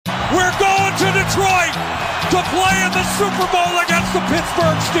to play in the Super Bowl against the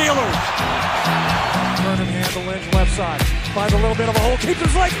Pittsburgh Steelers. Vernon handle Lynch left side. Finds a little bit of a hole, keeps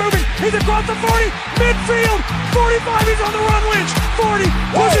his legs moving. He's across the 40, midfield, 45, he's on the run, Lynch, 40,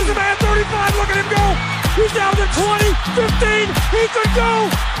 pushes him at 35, look at him go. He's down to 20, 15, he could go,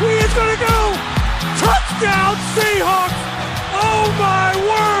 he is gonna go. Touchdown Seahawks, oh my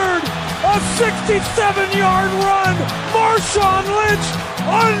word, a 67-yard run, Marshawn Lynch,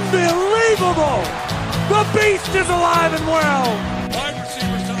 unbelievable. The beast is alive and well. Wide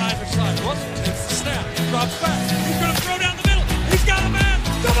receivers to either side, Russell takes the snap, drops back, he's gonna throw down the middle, he's got a man,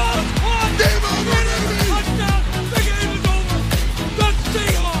 the ball is caught, touchdown, the game is over. The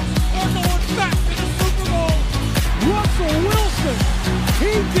Seahawks are going back to the Super Bowl. Russell Wilson,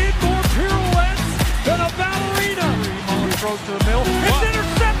 he did more pirouettes than a ballerina. He throws to the middle, it's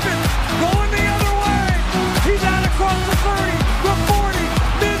intercepted, going the other way. He's out across the 30, the 40,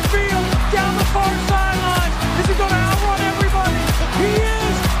 midfield, down the far sideline. Is he going to outrun everybody? He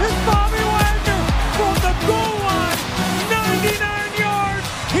is. It's Bobby Wagner from the goal line, 99 yards.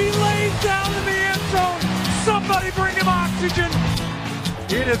 He lays down in the end zone. Somebody bring him oxygen.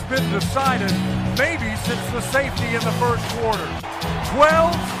 It has been decided, maybe since the safety in the first quarter.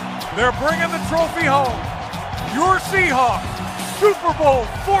 12, they're bringing the trophy home. Your Seahawks, Super Bowl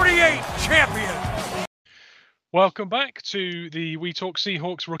 48 champion. Welcome back to the We Talk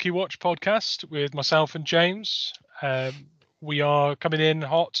Seahawks Rookie Watch podcast with myself and James. We are coming in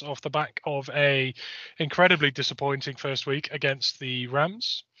hot off the back of a incredibly disappointing first week against the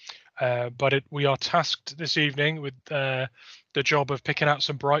Rams. But we are tasked this evening with the job of picking out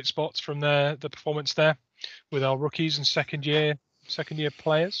some bright spots from the performance there with our rookies and second year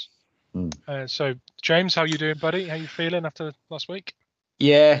players. So, James, how you doing, buddy? How you feeling after last week?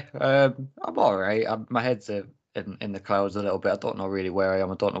 Yeah, I'm all right. My head's in the clouds a little bit. I don't know really where I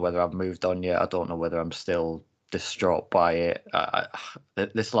am. I don't know whether I've moved on yet. I don't know whether I'm still distraught by it.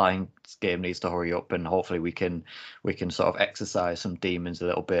 This Lions game needs to hurry up, and hopefully we can sort of exercise some demons a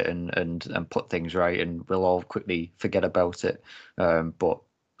little bit and put things right, and we'll all quickly forget about it. But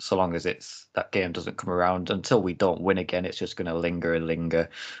so long as that game doesn't come around, until we don't win again, it's just going to linger and linger.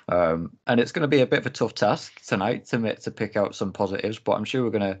 And it's going to be a bit of a tough task tonight to pick out some positives, but I'm sure we're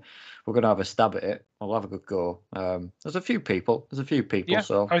going to have a stab at it. We'll have a good go. There's a few people. Yeah,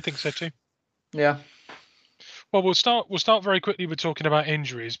 so I think so too. Yeah. Well, we'll start very quickly with talking about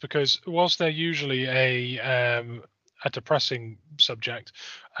injuries, because whilst they're usually a depressing subject,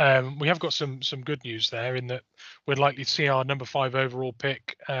 we have got some good news there, in that we're likely to see our number 5 overall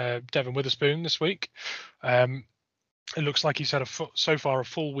pick, Devon Witherspoon, this week. It looks like he's had so far a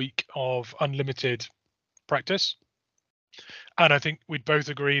full week of unlimited practice, and I think we'd both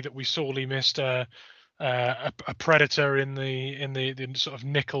agree that we sorely missed a predator in the sort of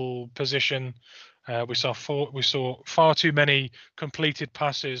nickel position. We saw far too many completed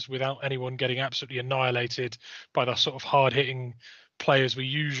passes without anyone getting absolutely annihilated by the sort of hard-hitting players we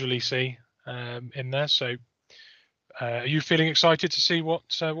usually see in there. So, are you feeling excited to see what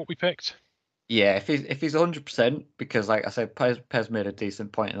we picked? Yeah, if he's 100%, because like I said, Pez made a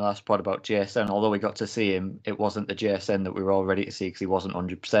decent point in the last pod about JSN. Although we got to see him, it wasn't the JSN that we were all ready to see, because he wasn't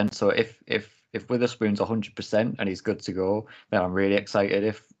 100%. So if Witherspoon's 100% and he's good to go, then I'm really excited.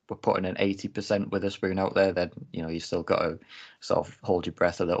 If we're putting an 80% Witherspoon out there, then you still got to sort of hold your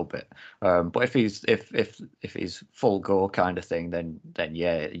breath a little bit. But if he's full go kind of thing, then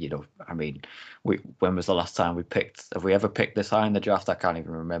yeah, I mean, when was the last time have we ever picked this high in the draft? I can't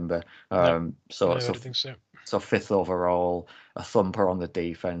even remember. No, I don't think so. So 5th overall, a thumper on the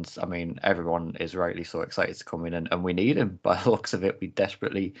defense. I mean, everyone is rightly so excited to come in, and we need him. By the looks of it, we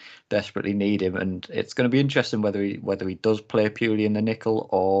desperately need him, and it's going to be interesting whether he does play purely in the nickel,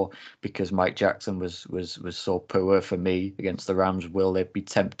 or because Mike Jackson was so poor for me against the Rams, will they be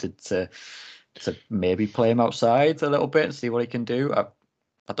tempted to maybe play him outside a little bit and see what he can do?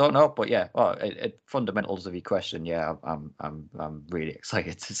 I don't know, but yeah, fundamentals of your question, yeah, I'm really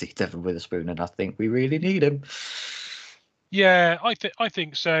excited to see Devon Witherspoon, and I think we really need him. Yeah, I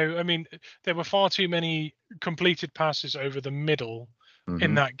think so. I mean, there were far too many completed passes over the middle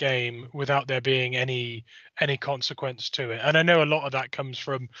in that game without there being any consequence to it. And I know a lot of that comes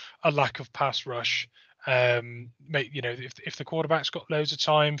from a lack of pass rush. If the quarterback's got loads of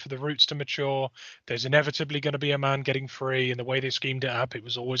time for the routes to mature, there's inevitably going to be a man getting free, and the way they schemed it up, it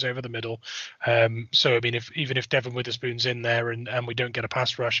was always over the middle. So I mean, even if Devon Witherspoon's in there and we don't get a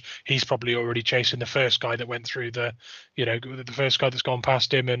pass rush, he's probably already chasing the first guy that went through the first guy that's gone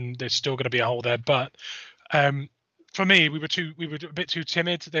past him, and there's still going to be a hole there. But for me, we were a bit too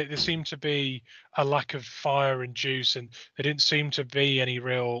timid. There seemed to be a lack of fire and juice, and there didn't seem to be any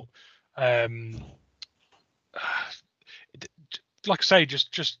real like I say,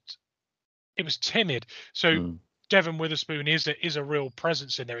 just it was timid. So Devon Witherspoon is a real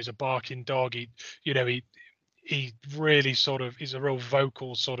presence in there. He's a barking dog. He really sort of is a real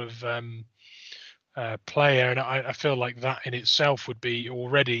vocal sort of player, and I feel like that in itself would be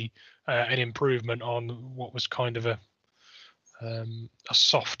already an improvement on what was kind of a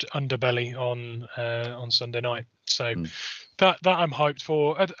soft underbelly on Sunday night. So that I'm hyped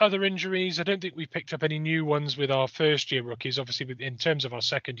for. Other injuries, I don't think we picked up any new ones with our first year rookies. Obviously, in terms of our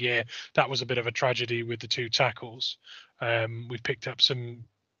second year, that was a bit of a tragedy with the 2 tackles. We've picked up some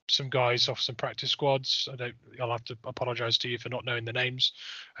guys off some practice squads. I'll have to apologise to you for not knowing the names.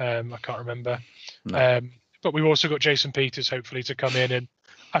 I can't remember. No. But we've also got Jason Peters hopefully to come in, and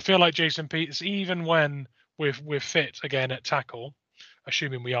I feel like Jason Peters, even when we're fit again at tackle,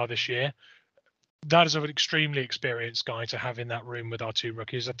 assuming we are this year, that is an extremely experienced guy to have in that room with our 2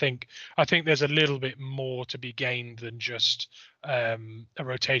 rookies. I think there's a little bit more to be gained than just a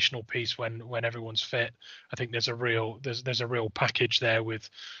rotational piece when everyone's fit. I think there's a real package there with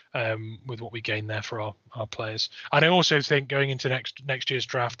what we gain there for our players. And I also think going into next year's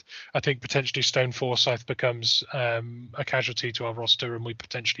draft, I think potentially Stone Forsyth becomes a casualty to our roster, and we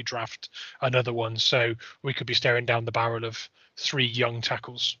potentially draft another one. So we could be staring down the barrel of 3 young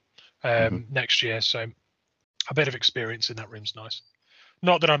tackles next year. So a bit of experience in that room's nice.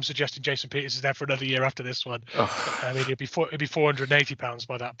 Not that I'm suggesting Jason Peters is there for another year after this one. I mean, it'd be £480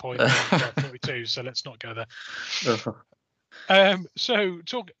 by that point. 42. So let's not go there. So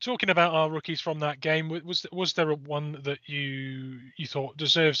talking about our rookies from that game, was there one that you thought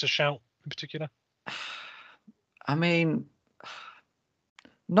deserves a shout in particular? I mean,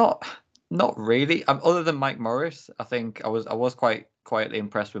 not really. Other than Mike Morris, I think I was quite quietly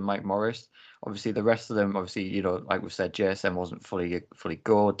impressed with Mike Morris. Obviously, the rest of them, like we've said, JSM wasn't fully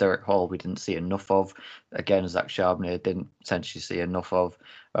good. Derek Hall, we didn't see enough of. Again, Zach Charbonnet didn't potentially see enough of.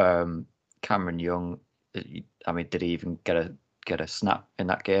 Cameron Young, I mean, did he even get a snap in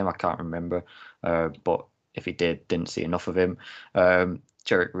that game? I can't remember. But if he didn't see enough of him.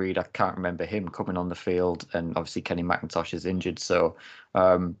 Jarek Reed, I can't remember him coming on the field, and obviously Kenny McIntosh is injured. So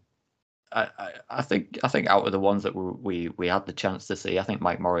I think out of the ones that we had the chance to see, I think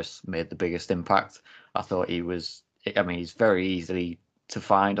Mike Morris made the biggest impact. I thought he's very easily to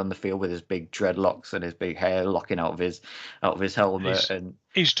find on the field with his big dreadlocks and his big hair locking out of his helmet. And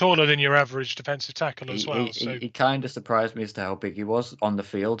he's taller than your average defensive tackle as well. He kind of surprised me as to how big he was on the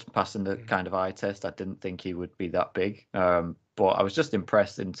field, passing the kind of eye test. I didn't think he would be that big. But I was just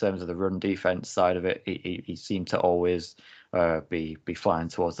impressed in terms of the run defense side of it. He seemed to always be flying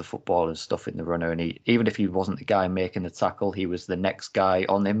towards the football and stuff in the runner, and even if he wasn't the guy making the tackle, he was the next guy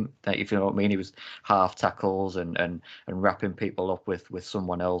on him, if you know what I mean. He was half tackles and wrapping people up with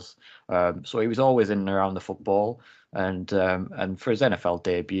someone else, so he was always in and around the football, and for his NFL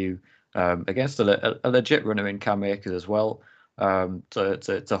debut against a legit runner in Cam Akers as well,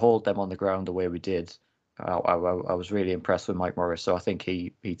 to hold them on the ground the way we did, I was really impressed with Mike Morris. So I think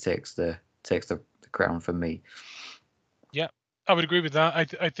he takes the crown from me. Yeah, I would agree with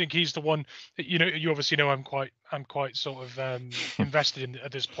that. I think he's the one. You obviously know I'm quite sort of invested in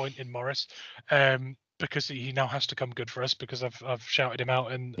at this point in Morris, because he now has to come good for us, because I've shouted him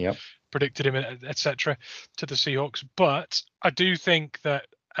out and predicted him, etc. to the Seahawks. But I do think that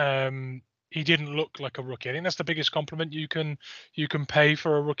he didn't look like a rookie. I think that's the biggest compliment you can pay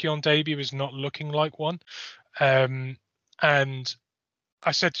for a rookie on debut, is not looking like one. And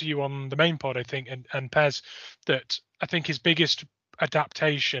I said to you on the main pod, I think, and Pez, that I think his biggest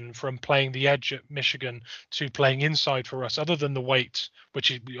adaptation from playing the edge at Michigan to playing inside for us, other than the weight, which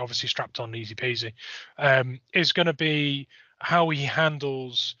he obviously strapped on easy peasy, is going to be how he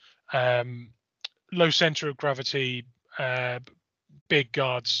handles low center of gravity, big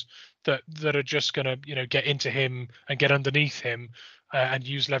guards that are just going to get into him and get underneath him and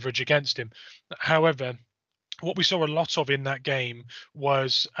use leverage against him. However, what we saw a lot of in that game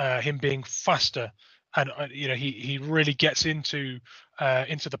was him being faster, and he really gets into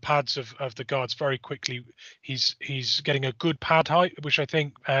the pads of the guards very quickly. He's getting a good pad height, which I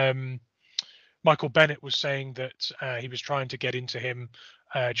think Michael Bennett was saying that he was trying to get into him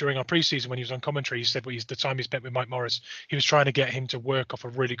during our preseason when he was on commentary. He said the time he spent with Mike Morris, he was trying to get him to work off a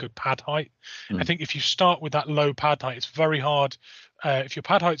really good pad height. I think if you start with that low pad height, it's very hard. If your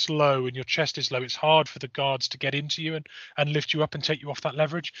pad height's low and your chest is low, it's hard for the guards to get into you and lift you up and take you off that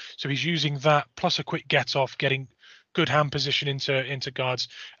leverage. So he's using that plus a quick get off, getting good hand position into guards.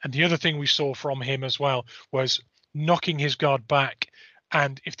 And the other thing we saw from him as well was knocking his guard back,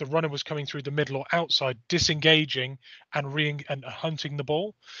 and if the runner was coming through the middle or outside, disengaging and hunting the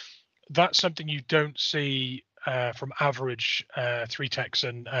ball. That's something you don't see from average three techs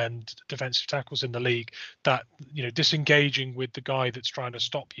and defensive tackles in the league, that disengaging with the guy that's trying to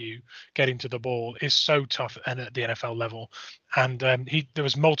stop you getting to the ball is so tough and at the NFL level. And there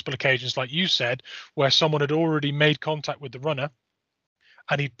was multiple occasions, like you said, where someone had already made contact with the runner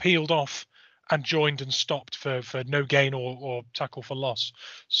and he peeled off and joined and stopped for no gain or tackle for loss.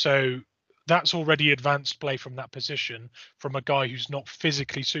 So that's already advanced play from that position from a guy who's not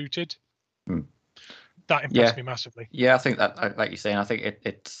physically suited. That impressed me massively. Yeah, I think that, like you're saying, I think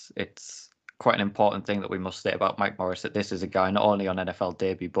it's quite an important thing that we must say about Mike Morris, that this is a guy not only on NFL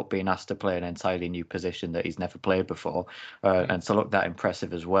debut, but being asked to play an entirely new position that he's never played before. And to look that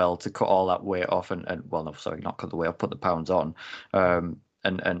impressive as well, to cut all that weight off and well, no, sorry, not cut the weight off, put the pounds on,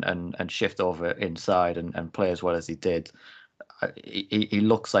 and shift over inside and play as well as he did. He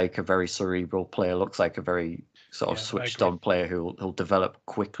looks like a very cerebral player, looks like a very sort of switched on player who'll develop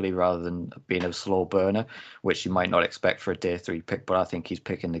quickly rather than being a slow burner, which you might not expect for a day 3 pick, but I think he's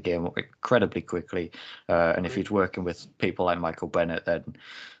picking the game up incredibly quickly. And if he's working with people like Michael Bennett, then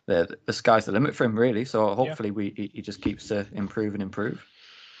the sky's the limit for him, really. So hopefully he just keeps to improve and improve.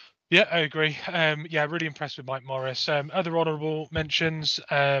 Yeah, I agree. Really impressed with Mike Morris. Other honourable mentions,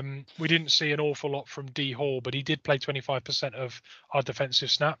 we didn't see an awful lot from D Hall, but he did play 25% of our defensive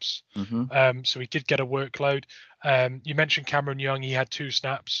snaps. So he did get a workload. You mentioned Cameron Young, he had 2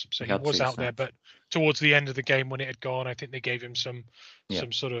 snaps, so he was out there, but towards the end of the game when it had gone, I think they gave him some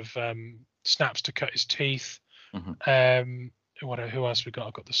sort of snaps to cut his teeth. Who else we got?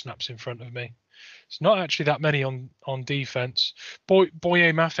 I've got the snaps in front of me. It's not actually that many on defense. Boye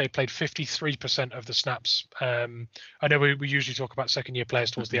Mafe played 53% of the snaps. I know we usually talk about second-year players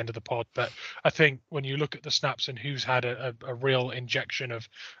towards the end of the pod, but I think when you look at the snaps and who's had a real injection of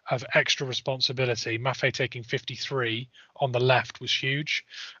extra responsibility, Mafe taking 53 on the left was huge.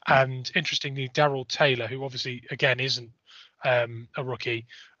 And interestingly, Darrell Taylor, who obviously, again, isn't a rookie,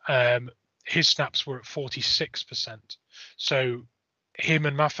 his snaps were at 46%. So him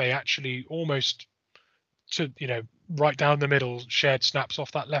and Mafe actually almost right down the middle shared snaps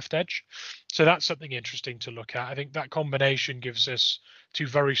off that left edge. So that's something interesting to look at. I think that combination gives us 2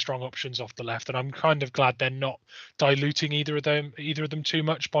 very strong options off the left, and I'm kind of glad they're not diluting either of them too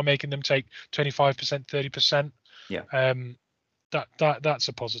much by making them take 25%, 30%. That's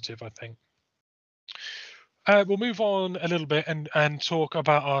a positive, I think. We'll move on a little bit and talk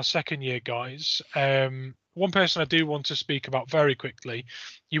about our second-year guys. One person I do want to speak about very quickly,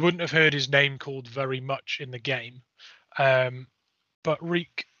 you wouldn't have heard his name called very much in the game, but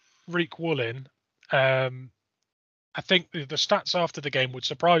Tariq Woolen, I think the stats after the game would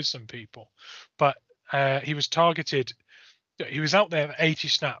surprise some people, but he was targeted. He was out there at 80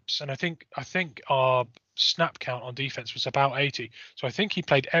 snaps, and I think our snap count on defense was about 80. So I think he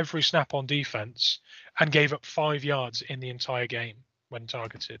played every snap on defense and gave up 5 yards in the entire game when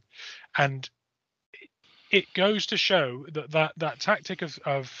targeted. And it goes to show that tactic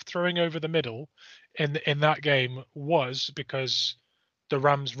of throwing over the middle in that game was because the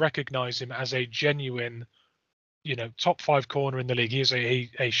Rams recognize him as a genuine, top 5 corner in the league. He is a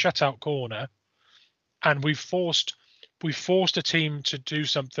shutout corner, and we forced a team to do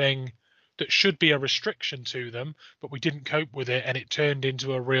something that should be a restriction to them, but we didn't cope with it, and it turned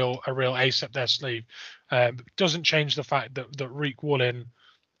into a real ace up their sleeve. Doesn't change the fact that Tariq Woolen,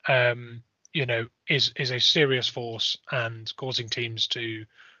 is a serious force and causing teams to,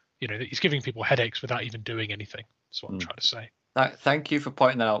 he's giving people headaches without even doing anything. That's what I'm trying to say. Thank you for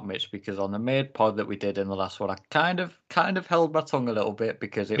pointing that out, Mitch, because on the made pod that we did in the last one, I kind of held my tongue a little bit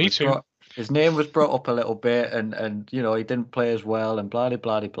because his name was brought up a little bit, and he didn't play as well, and blah blah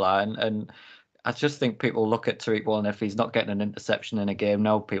blah blah, and I just think people look at Tariq Woolen, if he's not getting an interception in a game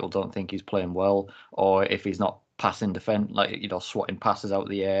now, people don't think he's playing well, or if he's not passing defense, swatting passes out of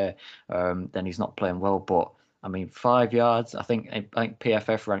the air, then he's not playing well. But I mean, 5 yards. I think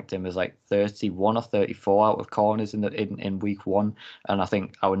PFF ranked him as like 31 or 34 out of corners in week 1, and I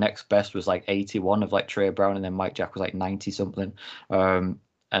think our next best was like 81 of like Trey Brown, and then Mike Jack was like 90 something.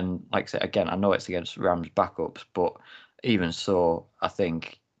 And like I said, again, I know it's against Rams backups, but even so, I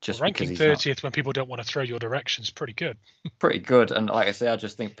think just ranking 30th when people don't want to throw your direction is pretty good. Pretty good. And like I say, I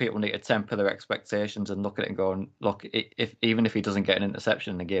just think people need to temper their expectations and look at it and go, look, even if he doesn't get an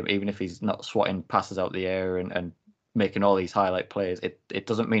interception in the game, even if he's not swatting passes out the air and making all these highlight plays. It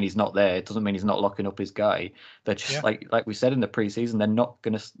doesn't mean he's not there. It doesn't mean he's not locking up his guy. They're just like we said in the preseason, they're not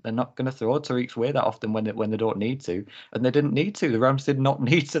gonna throw Tariq's way that often when they don't need to, and they didn't need to. The Rams did not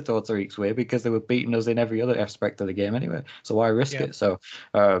need to throw Tariq's way because they were beating us in every other aspect of the game anyway. So why risk it? So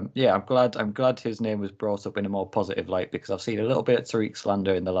I'm glad his name was brought up in a more positive light, because I've seen a little bit of Tariq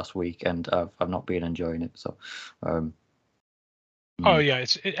slander in the last week, and I've not been enjoying it. So. Oh yeah,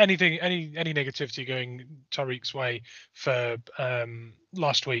 it's any negativity going Tariq's way for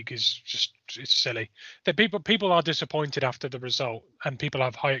last week is just, it's silly. That people are disappointed after the result, and people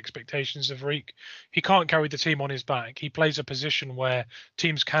have high expectations of Tariq. He can't carry the team on his back. He plays a position where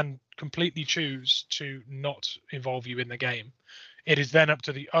teams can completely choose to not involve you in the game. It is then up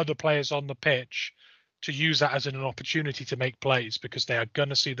to the other players on the pitch to use that as an opportunity to make plays, because they are going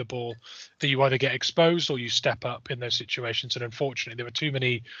to see the ball, that you either get exposed or you step up in those situations. And unfortunately, there were too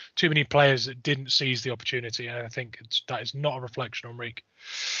many players that didn't seize the opportunity. And I think that is not a reflection on Reek.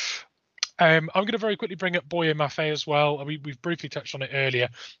 I'm going to very quickly bring up Boye Mafe as well. We've briefly touched on it earlier,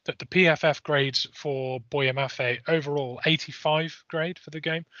 that the PFF grades for Boye Mafe overall 85 grade for the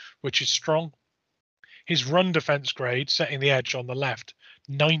game, which is strong. His run defense grade, setting the edge on the left,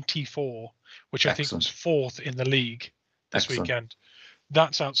 94, which I think was 4th in the league this weekend.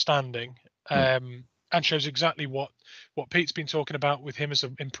 That's outstanding, and shows exactly what Pete's been talking about with him as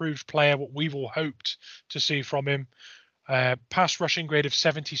an improved player, what we've all hoped to see from him. Pass rushing grade of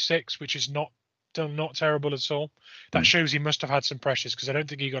 76, which is not terrible at all. That shows he must have had some pressures, because I don't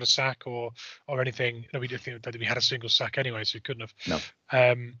think he got a sack or anything. No, we didn't think that we had a single sack anyway, so he couldn't have.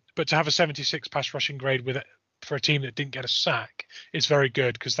 No. But to have a 76 pass rushing grade for a team that didn't get a sack is very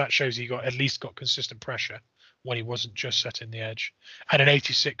good, because that shows he at least got consistent pressure when he wasn't just setting the edge. And an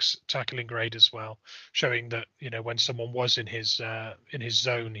 86 tackling grade as well, showing that when someone was in his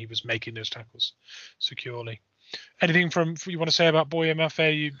zone, he was making those tackles securely. Anything you want to say about Boye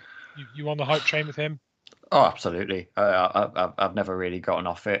Mafe? You on the hype train with him? Oh, absolutely. I've never really gotten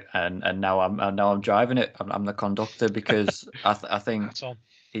off it, and now I'm driving it. I'm the conductor, because I think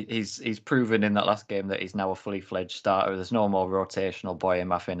he's proven in that last game that he's now a fully fledged starter. There's no more rotational Boye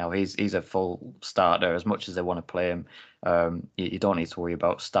Mafe now. He's a full starter as much as they want to play him. You don't need to worry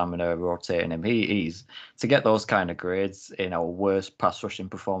about stamina rotating him. He's to get those kind of grades in our worst pass rushing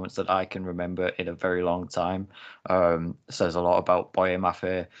performance that I can remember in a very long time. Says a lot about Boye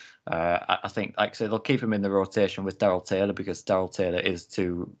Mafe. I think, like I said, they'll keep him in the rotation with Darrell Taylor, because Darrell Taylor is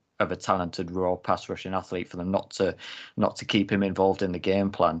too of a talented raw pass rushing athlete for them not to keep him involved in the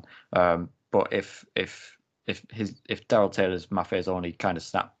game plan. But if Darrell Taylor's Mafe's only kind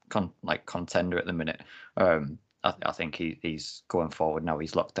of contender at the minute, I think he's going forward now.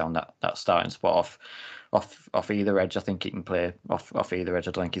 He's locked down that starting spot off either edge. I think he can play off either edge.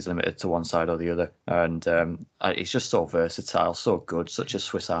 I don't think he's limited to one side or the other. And he's just so versatile, so good, such a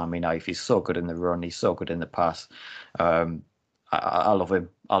Swiss Army knife. He's so good in the run. He's so good in the pass. I love him.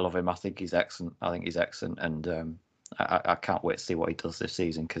 I think he's excellent. And I can't wait to see what he does this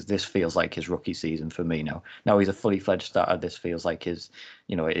season, because this feels like his rookie season for me now. Now he's a fully fledged starter. This feels like his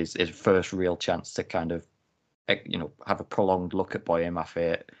first real chance to kind of have a prolonged look at Boye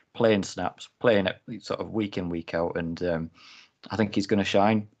Mafe, playing snaps, playing it sort of week in, week out, and I think he's going to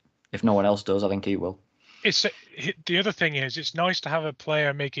shine. If no one else does, I think he will. The other thing is, it's nice to have a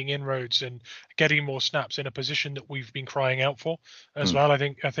player making inroads and getting more snaps in a position that we've been crying out for as well. I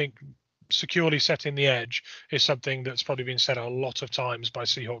think securely setting the edge is something that's probably been said a lot of times by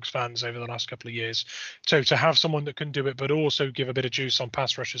Seahawks fans over the last couple of years. So to have someone that can do it, but also give a bit of juice on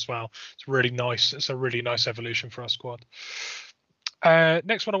pass rush as well, it's really nice. It's a really nice evolution for our squad.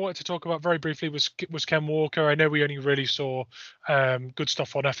 Next one I wanted to talk about very briefly was Ken Walker. I know we only really saw good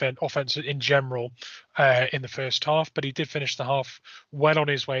stuff on offense in general in the first half, but he did finish the half well on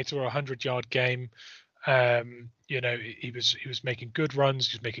his way to a 100-yard game. He was making good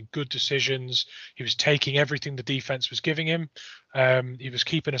runs. He was making good decisions. He was taking everything the defense was giving him. He was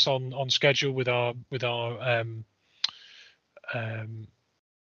keeping us on schedule with our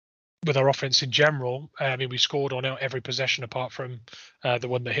offense in general. We scored on every possession apart from the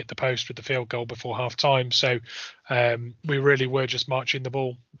one that hit the post with the field goal before half time. So we really were just marching the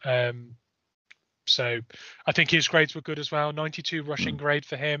ball. So I think his grades were good as well. 92 rushing grade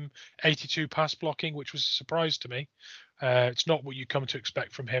for him, 82 pass blocking, which was a surprise to me. It's not what you come to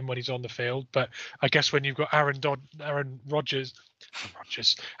expect from him when he's on the field. But I guess when you've got Aaron Donald, Aaron Rodgers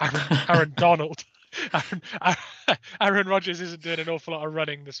isn't doing an awful lot of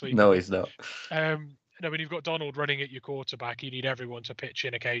running this week. No, he's not. When you've got Donald running at your quarterback, you need everyone to pitch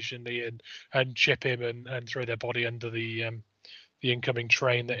in occasionally and chip him and throw their body under the incoming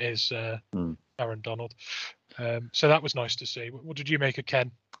train that is Aaron Donald. So that was nice to see. What did you make of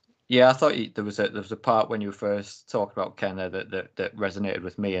Ken? Yeah, I thought there was a part when you first talked about Ken there that resonated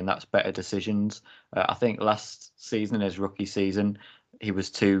with me, and that's better decisions. I think last season, his rookie season, he was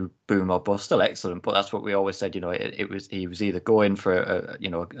too boom or bust. Still excellent, but that's what we always said. He was either going for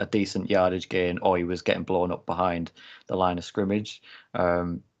a decent yardage gain, or he was getting blown up behind the line of scrimmage.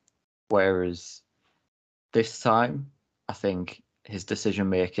 Whereas this time, I think his decision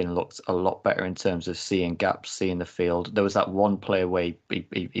making looked a lot better in terms of seeing gaps, seeing the field. There was that one play where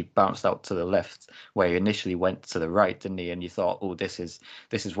he bounced out to the left, where he initially went to the right, didn't he? And you thought, oh, this is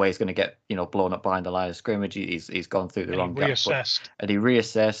where he's going to get blown up behind the line of scrimmage. He's gone through the wrong gap. And he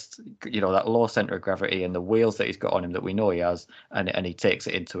reassessed, that low center of gravity and the wheels that he's got on him that we know he has, and he takes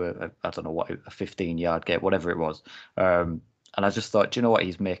it into a 15-yard gate, whatever it was. And I just thought, do you know what?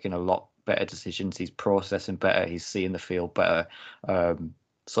 He's making a lot better decisions. He's processing better. He's seeing the field better.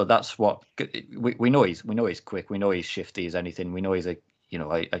 So that's what we know. He's quick. We know he's shifty as anything. We know he's a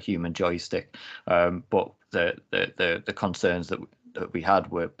human joystick. But the concerns that we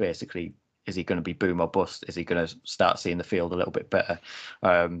had were basically, is he going to be boom or bust? Is he going to start seeing the field a little bit better?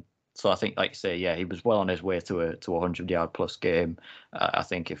 So I think, like you say, yeah, he was well on his way to a 100-yard plus game. I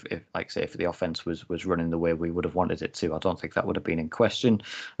think if the offense was running the way we would have wanted it to, I don't think that would have been in question.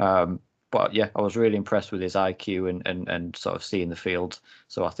 But yeah, I was really impressed with his IQ and sort of seeing the field.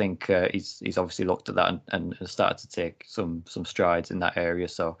 So I think he's obviously looked at that and started to take some strides in that area.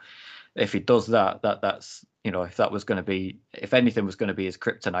 So if he does that's if that was going to be, if anything was going to be his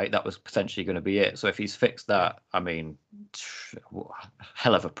kryptonite, that was potentially going to be it. So if he's fixed that, I mean,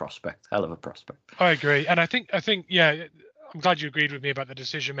 hell of a prospect. I agree, and I think yeah, I'm glad you agreed with me about the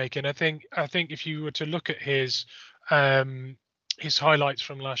decision making. I think if you were to look at his highlights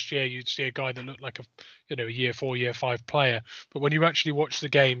from last year, you'd see a guy that looked like a year 4, year 5 player. But when you actually watch the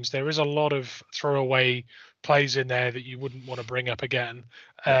games, there is a lot of throwaway plays in there that you wouldn't want to bring up again.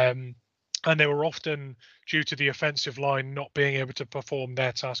 And they were often due to the offensive line not being able to perform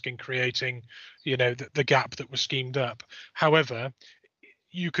their task in creating, the gap that was schemed up. However,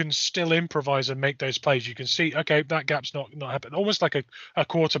 you can still improvise and make those plays. You can see, okay, that gap's not happening. Almost like a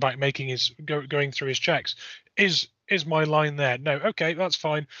quarterback making going through his checks. Is my line there? No. Okay, that's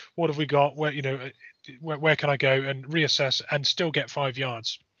fine. What have we got? Where can I go and reassess and still get 5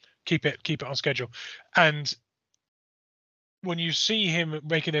 yards? Keep it on schedule. And when you see him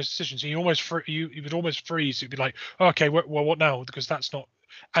making those decisions, he would almost freeze. He'd be like, okay, well, what now? Because that's not.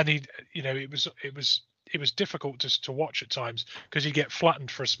 And it was difficult to watch at times because he'd get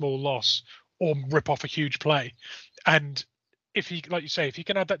flattened for a small loss or rip off a huge play. And if he, like you say, if he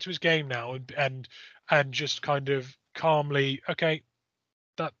can add that to his game now and just kind of calmly, okay,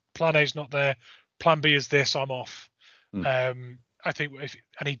 that plan A is not there, plan B is this, I'm off. I think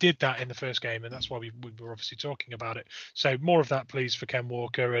and he did that in the first game, and that's why we were obviously talking about it. So more of that, please, for Ken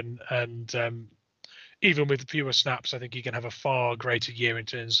Walker, and even with fewer snaps, I think he can have a far greater year in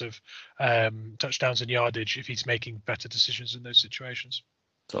terms of touchdowns and yardage if he's making better decisions in those situations.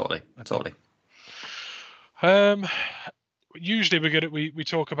 Totally. Usually we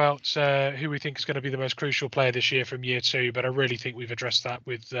talk about who we think is going to be the most crucial player this year from year 2, but I really think we've addressed that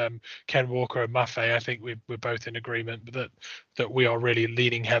with Ken Walker and Mafe. I think we're both in agreement that we are really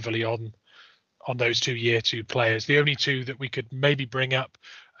leaning heavily on those 2 year 2 players. The only 2 that we could maybe bring up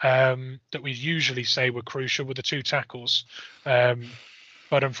that we usually say were crucial were the 2 tackles, but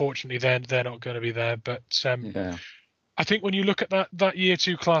unfortunately they're not going to be there. But yeah. I think when you look at that year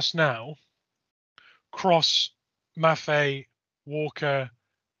 2 class now, Cross, Mafe, Walker,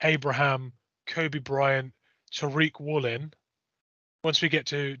 Abraham, Kobe Bryant, Tariq Woolen. Once we get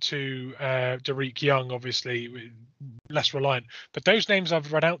to Tariq Young, obviously less reliant. But those names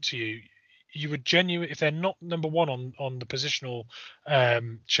I've read out to you, you would genuinely, if they're not number 1 on the positional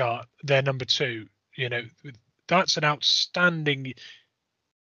chart, they're number 2. That's an outstanding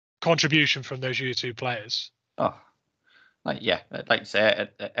contribution from those year 2 players. Oh. Like you say,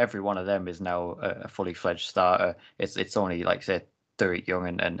 every one of them is now a fully fledged starter. It's only, like I said, Tariq Young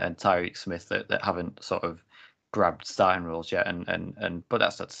and Tyreke Smith that haven't sort of grabbed starting roles yet, but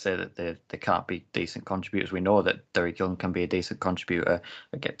that's not to say that they can't be decent contributors. We know that Tariq Young can be a decent contributor.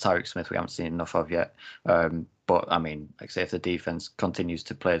 Again, Tyreke Smith we haven't seen enough of yet. But I mean, like I say, if the defense continues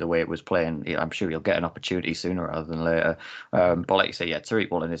to play the way it was playing, I'm sure he'll get an opportunity sooner rather than later. But like you say, yeah,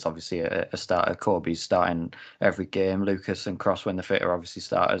 Tariq Woolen is obviously a starter. Kobe's starting every game. Lucas and Cross, when they're fit, are obviously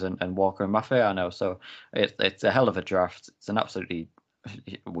starters, and Walker and Mafe are now. So it's a hell of a draft. It's an absolutely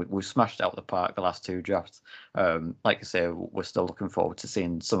we smashed out the park the last 2 drafts. Like I say, we're still looking forward to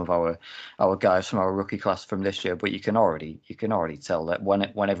seeing some of our guys from our rookie class from this year. But you can already tell that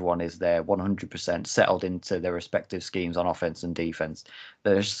when everyone is there 100% settled into their respective schemes on offense and defense,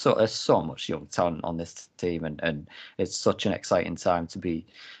 there's so much young talent on this team, and it's such an exciting time to be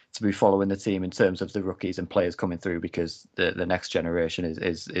following the team in terms of the rookies and players coming through, because the next generation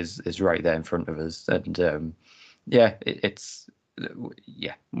is right there in front of us. And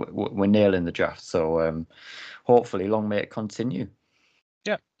we're nailing the draft. So hopefully, long may it continue.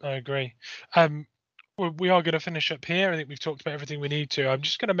 Yeah, I agree. We are going to finish up here. I think we've talked about everything we need to. I'm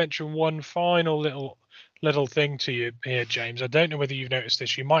just going to mention one final little thing to you here, James. I don't know whether you've noticed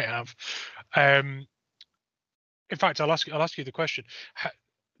this. You might have. In fact, I'll ask you the question.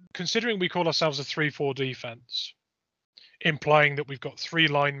 Considering we call ourselves a 3-4 defense, implying that we've got 3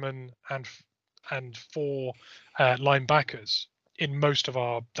 linemen and 4 linebackers in most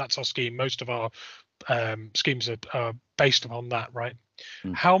of that's our scheme. Most of our schemes are based upon that, right?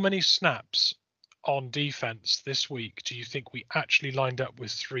 How many snaps on defense this week do you think we actually lined up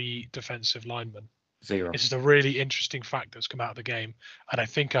with 3 defensive linemen? 0. This is a really interesting fact that's come out of the game, and I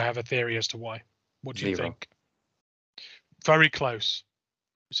think I have a theory as to why. What do you 0. think? Very close.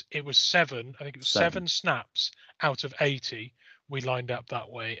 It was 7. I think it was 7 snaps out of 80 we lined up that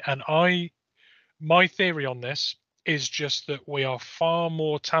way. And my theory on this is just that we are far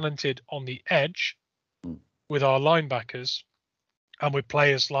more talented on the edge with our linebackers and with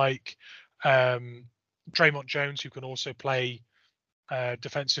players like Draymond Jones, who can also play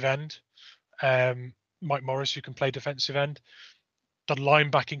defensive end, Mike Morris, who can play defensive end, the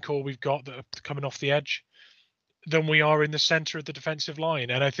linebacking core we've got that are coming off the edge, than we are in the center of the defensive line.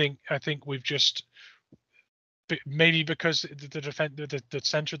 And I think we've just, maybe because the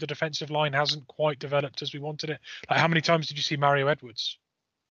center of the defensive line hasn't quite developed as we wanted it. Like, how many times did you see Mario Edwards?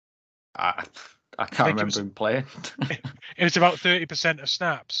 I can't remember him playing. It was about 30% of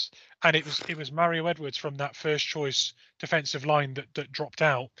snaps, and it was Mario Edwards from that first choice defensive line that dropped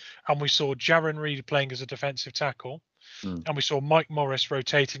out, and we saw Jaron Reed playing as a defensive tackle, and we saw Mike Morris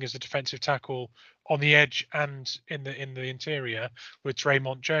rotating as a defensive tackle on the edge and in the interior with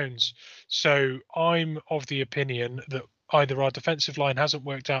Draymond Jones. So I'm of the opinion that either our defensive line hasn't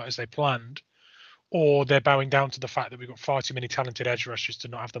worked out as they planned, or they're bowing down to the fact that we've got far too many talented edge rushers to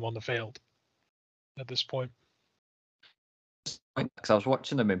not have them on the field at this point. Because I was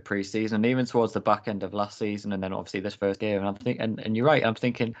watching them in pre-season, and even towards the back end of last season, and then obviously this first game, and I'm thinking, and you're right, I'm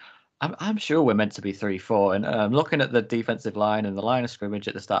thinking, I'm sure we're meant to be 3-4, and I'm looking at the defensive line and the line of scrimmage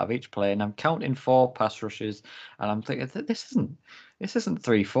at the start of each play, and I'm counting 4 pass rushes, and I'm thinking this isn't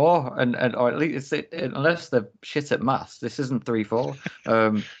 3-4, and or at least unless they're shit at maths, this isn't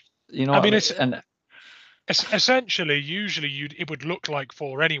 3-4. You know, I mean, and essentially, usually it would look like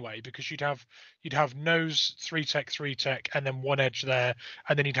 4 anyway, because you'd have nose 3 tech and then 1 edge there,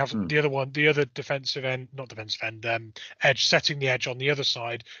 and then you'd have the other defensive end, not defensive end, edge setting the edge on the other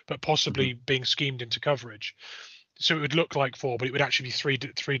side, but possibly being schemed into coverage. So it would look like 4, but it would actually be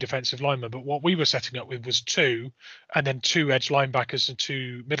 3 defensive linemen. But what we were setting up with was 2, and then 2 edge linebackers and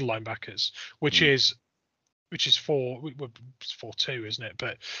 2 middle linebackers, which is 4-2, isn't it?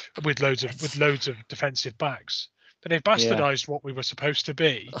 But with loads of defensive backs. But they've bastardized what we were supposed to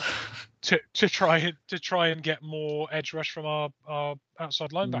be to try and get more edge rush from our outside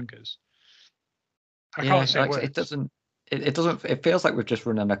linebackers. I can't say it doesn't. It feels like we've just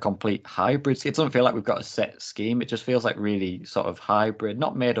running a complete hybrid. It doesn't feel like we've got a set scheme. It just feels like really sort of hybrid,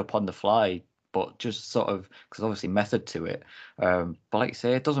 not made up on the fly, but just sort of, because obviously method to it. But like you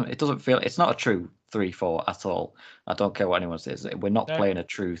say, it doesn't feel, it's not a true 3-4 at all. I don't care what anyone says. We're not playing a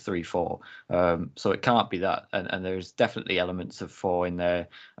true 3-4. So it can't be that. And there's definitely elements of 4 in there.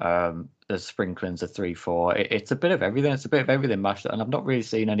 There's sprinklings of 3-4. It's a bit of everything. It's a bit of everything mashed up. And I've not really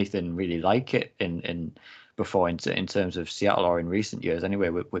seen anything really like it before in terms of Seattle, or in recent years anyway,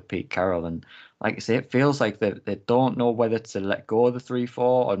 with Pete Carroll. And like I say, it feels like they don't know whether to let go of the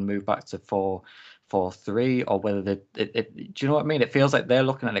 3-4 and move back to 4-3, or whether do you know what I mean? It feels like they're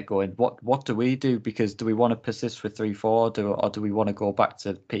looking at it going, what do we do? Because do we want to persist with 3-4, or do we want to go back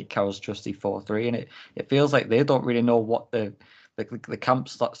to Pete Carroll's trusty 4-3? And it feels like they don't really know what the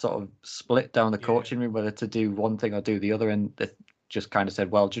camps that sort of split down the coaching room, whether to do one thing or do the other, and they just kind of said,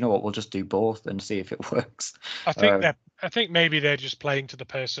 well, do you know what, we'll just do both and see if it works. I think maybe they're just playing to the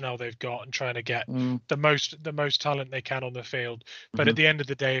personnel they've got and trying to get the most talent they can on the field. But at the end of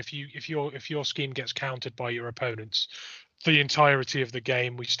the day, if your scheme gets countered by your opponents, the entirety of the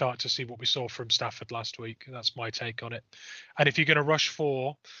game, we start to see what we saw from Stafford last week. That's my take on it. And if you're going to rush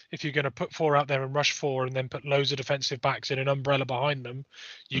 4, if you're going to put 4 out there and rush 4 and then put loads of defensive backs in an umbrella behind them,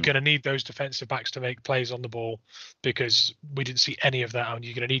 you're going to need those defensive backs to make plays on the ball, because we didn't see any of that. And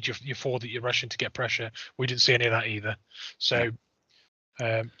you're going to need your 4 that you're rushing to get pressure. We didn't see any of that either. So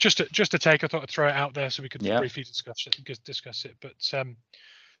just a take. I thought I'd throw it out there so we could briefly discuss it. But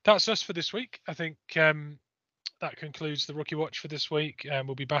that's us for this week. I think that concludes the Rookie Watch for this week.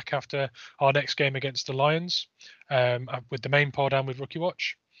 We'll be back after our next game against the Lions with the main pod and with Rookie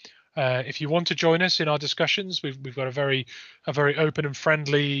Watch. If you want to join us in our discussions, we've got a very open and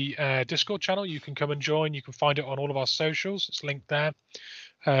friendly Discord channel. You can come and join. You can find it on all of our socials. It's linked there.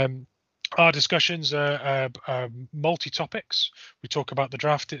 Our discussions are multi-topics. We talk about the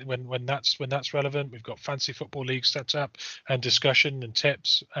draft when that's relevant. We've got fancy football leagues set up and discussion and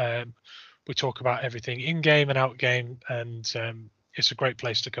tips. We talk about everything in-game and out-game, and it's a great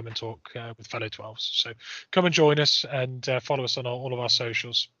place to come and talk with fellow 12s. So come and join us and follow us on all of our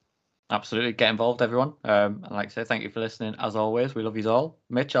socials. Absolutely, get involved, everyone. And like I say, thank you for listening. As always, we love you all.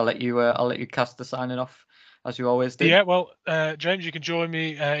 Mitch, I'll let you cast the signing off as you always do. Yeah, well, James, you can join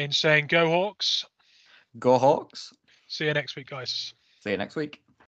me in saying "Go Hawks." Go Hawks. See you next week, guys. See you next week.